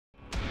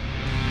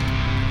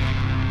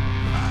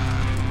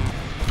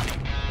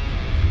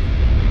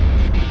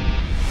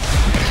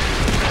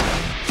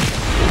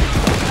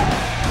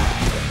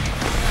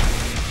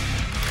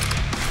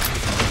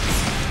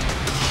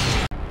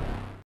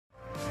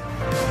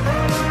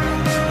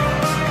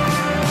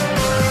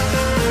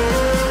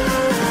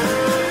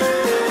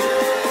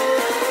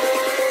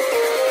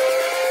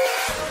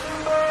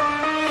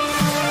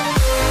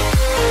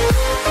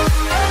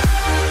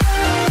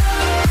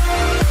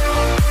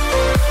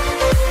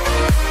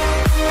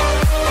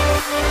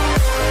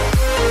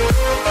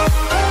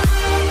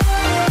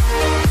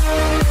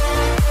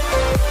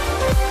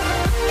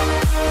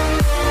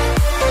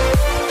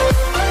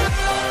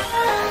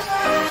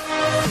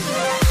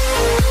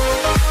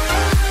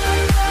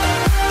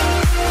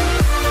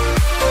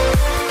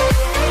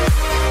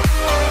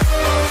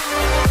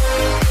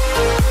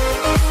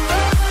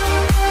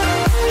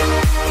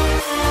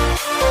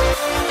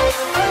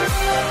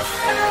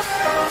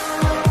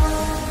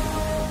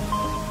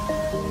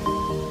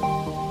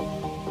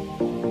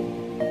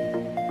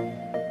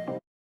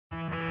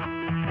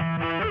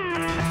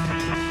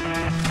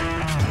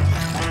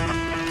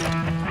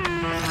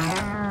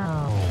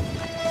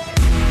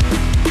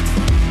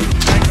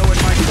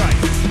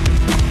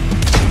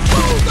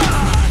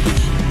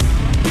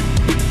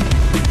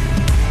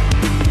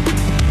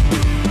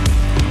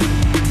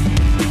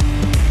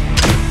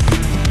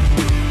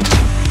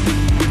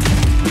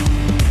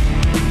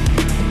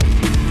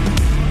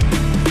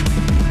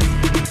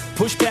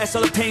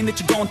pain that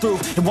you're going through.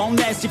 It won't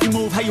last if you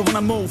move how you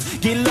wanna move.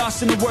 Get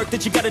lost in the work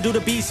that you gotta do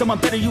to be someone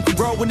better. You can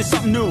grow into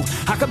something new.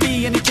 I could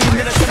be anything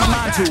that I set my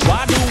mind to.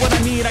 I do what I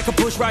need, I can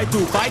push right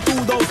through. Fight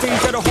through those things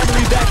that are holding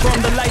me back from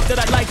the life that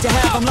I'd like to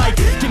have. I'm like,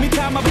 give me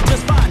time, I'll be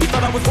just fine. You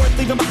thought I was worth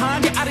leaving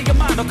behind? You're out of your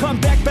mind. I'll come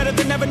back better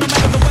than ever, no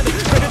matter the weather.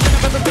 Better than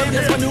I've ever been,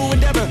 that's my new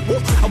endeavor.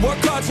 I work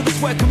hard so the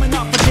sweat coming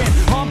off my chin.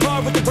 On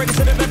par with the greatest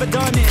that I've ever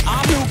done it.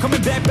 I'm new,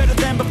 coming back better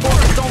than before.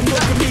 Don't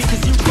look at me,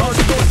 cause you close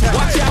the doors.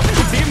 Watch out,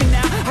 you fear me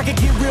now. I can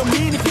get real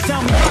mean if you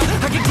tell me out.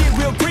 I can get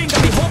real green,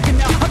 got me hawking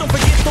now. I don't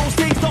forget those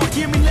things, don't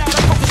hear me loud.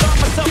 I focus on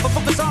myself, I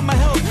focus on my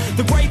health.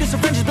 The greatest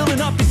revenge is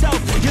building up yourself.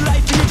 Your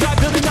life and your drive,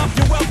 building up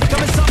your wealth.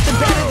 Becoming something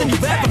better than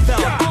you've ever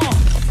felt.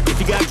 If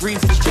you got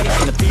dreams that you're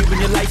chasing, the fear in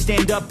your life,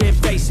 stand up and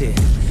face it.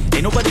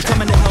 Ain't nobody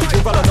coming to help.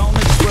 You're all alone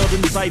in this world,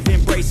 in this life,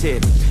 embrace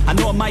it. I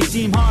know it might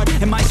seem hard,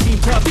 it might seem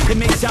tough, it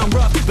may sound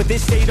rough, but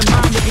this state of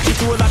mind will get you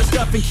through a lot of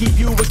stuff and keep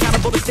you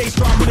accountable to stay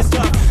strong when it's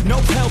tough. No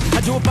help,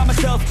 I do it by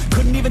myself.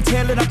 Couldn't even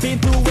tell it, I've been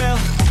through well.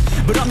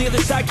 But on the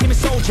other side came a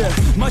soldier,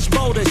 much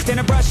bolder,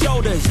 standing broad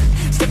shoulders.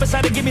 Step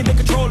aside and give me the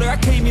controller. I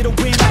came here to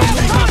win, I don't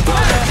lose my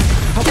brother.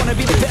 I wanna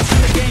be the best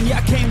in the game, yeah,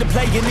 I came to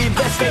play and the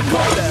best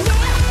stakeholder.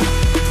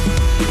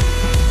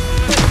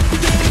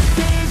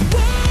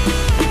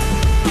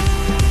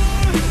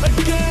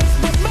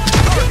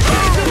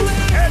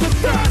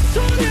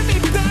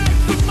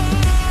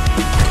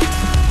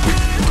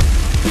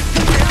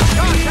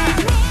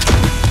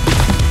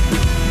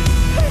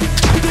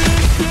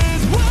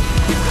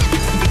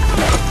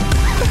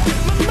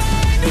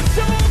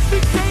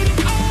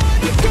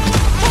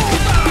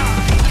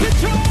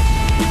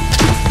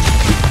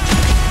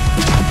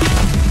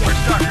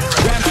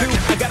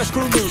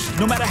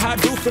 No matter how I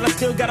do feel, I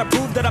still gotta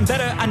prove that I'm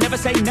better. I never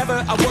say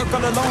never, I work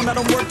all alone, I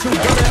don't work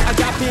together. I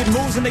got big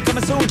moves and they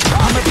coming soon.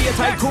 I'ma be a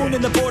tycoon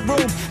in the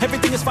boardroom.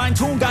 Everything is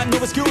fine-tuned, got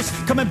no excuse.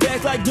 Coming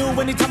back like new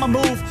anytime I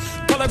move.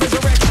 Call it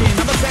resurrection,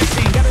 I'm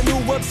obsessing. Got a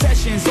new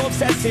obsession, so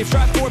obsessive.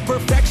 Strive for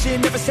perfection,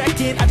 never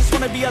second. I just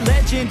wanna be a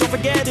legend, don't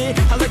forget it.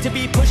 I like to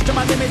be pushed to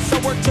my limits, I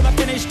work till I'm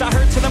finished. I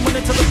hurt till I'm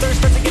winning, till the thirst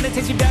starts again. It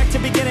takes me back to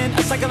beginning,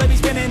 a cycle I be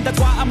spinning. That's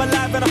why I'm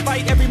alive and I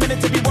fight every minute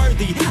to be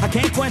worthy. I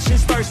can't quench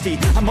this thirsty,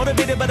 I'm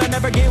motivated but I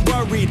never get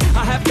worried.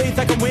 I have faith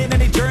I can win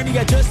any journey.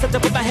 I just have to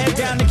put my head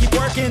down and keep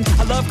working.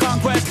 I love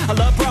conquest, I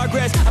love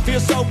progress. I feel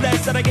so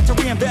blessed that I get to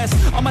reinvest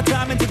all my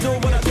time into doing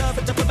what I love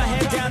and to put my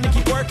head down and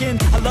keep working.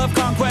 I love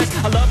conquest,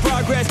 I love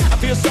progress. I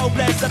feel so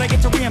blessed that I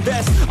get to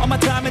reinvest all my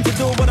time into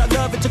doing what I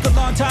love. It took a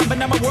long time, but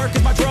now my work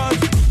is my drug.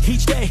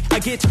 Each day I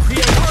get to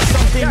create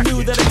something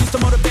new that I used to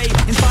motivate.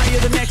 Inspire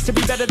the next to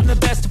be better than the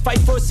best. To fight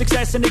for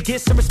success and to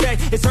get some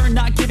respect. It's earned,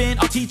 not given.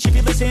 I'll teach if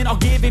you listen, I'll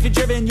give if you're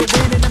driven. You'll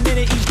win in a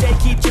minute. Each day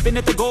keep chipping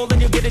at the goal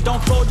and you'll get it.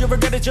 Don't fold, you'll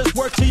regret it. Just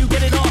work till you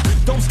get it on.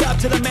 Don't stop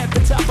till I'm at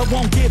the top. I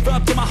won't give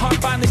up till my heart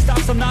finally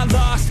stops. I'm not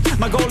lost.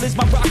 My goal is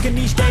my rock, and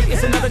each day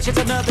it's another chance,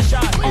 another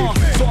shot.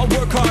 So I'll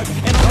work hard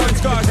and I'll learn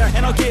scars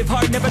and I'll give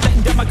hard, never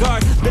letting down my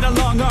guard. Been a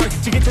long arc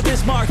to get to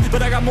this mark,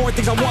 but I got more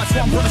things I want, so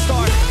I'm gonna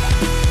start.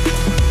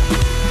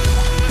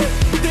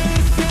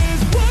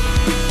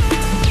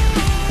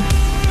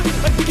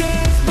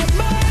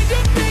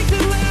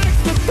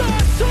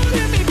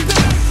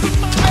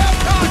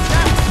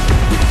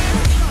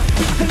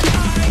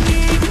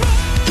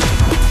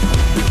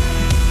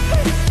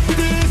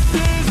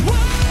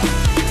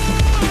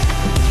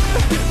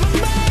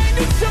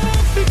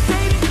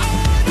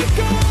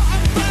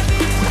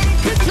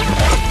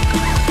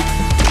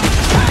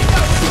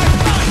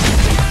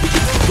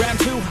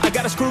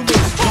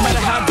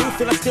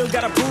 I still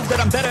gotta prove that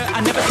I'm better. I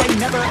never say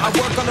never, I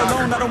work all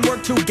alone, I don't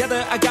work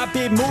together. I got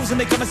big moves and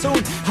they coming soon.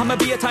 I'ma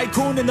be a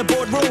tycoon in the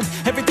boardroom.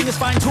 Everything is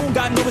fine-tuned,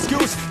 got no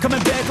excuse.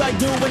 Coming back like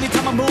new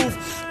anytime I move.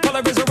 Call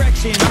it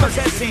resurrection, I'm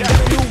obsessing. Got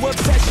a new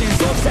obsession,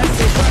 so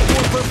obsessive. Strive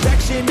for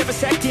perfection, never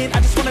second. I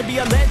just wanna be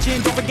a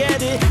legend, don't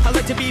forget it. I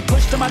like to be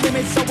pushed to my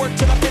limits, I work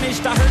till I'm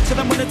finished. I hurt till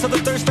I'm winning, till the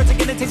thirst starts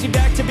again. It takes me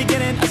back to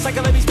beginning, a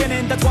cycle I be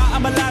spinning. That's why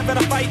I'm alive and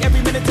I fight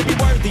every minute to be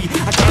worthy.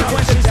 I can't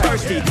quench this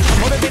thirsty,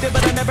 I'm motivated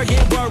but I never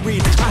get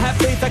worried. I have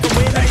faith I can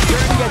win any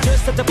journey. I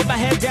just have to put my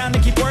head down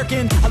and keep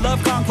working. I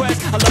love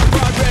conquest, I love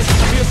progress.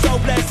 I feel so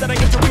blessed that I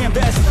get to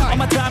reinvest all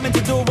my time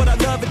into doing what I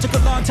love. It took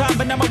a long time,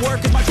 but now my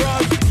work is my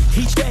drug.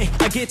 Each day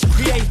I get to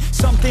create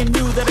something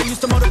new that I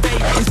used to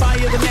motivate.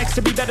 Inspire the next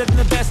to be better than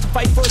the best. To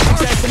fight for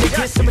success and to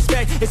get some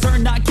respect. It's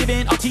earned, not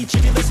given. I'll teach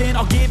if you listen,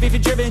 I'll give if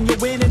you're driven.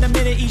 You'll win in a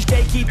minute. Each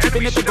day keep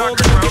chipping at the goal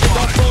and you'll get it.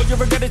 Don't fold, you'll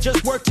regret it.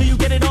 Just work till you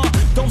get it on.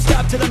 Don't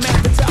stop till I'm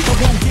at the top. I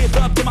won't give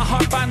up till my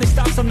heart finally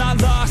stops. I'm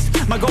not lost.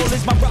 My goal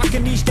is my rock,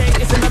 and each day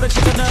it's another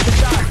chance, another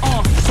shot.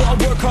 So I'll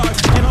work hard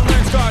and I'll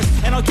learn scars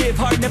and I'll give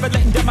hard, never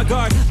letting down my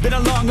guard. Been a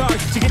long arc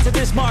to get to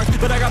this mark,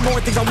 but I got more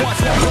things I want,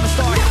 so I'm gonna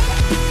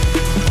start.